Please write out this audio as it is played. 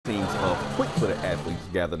Quick-footed athletes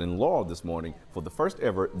gathered in Laurel this morning for the first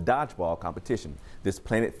ever dodgeball competition. This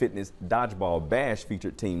Planet Fitness Dodgeball Bash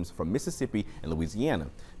featured teams from Mississippi and Louisiana.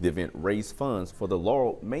 The event raised funds for the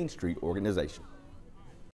Laurel Main Street organization.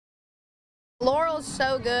 Laurel's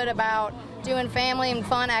so good about doing family and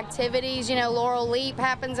fun activities. You know, Laurel Leap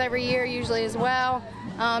happens every year usually as well.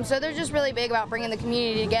 So they're just really big about bringing the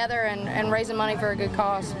community together and raising money for a good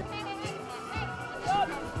cause.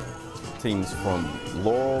 Teams from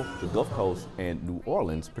Laurel, the Gulf Coast, and New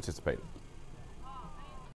Orleans participated.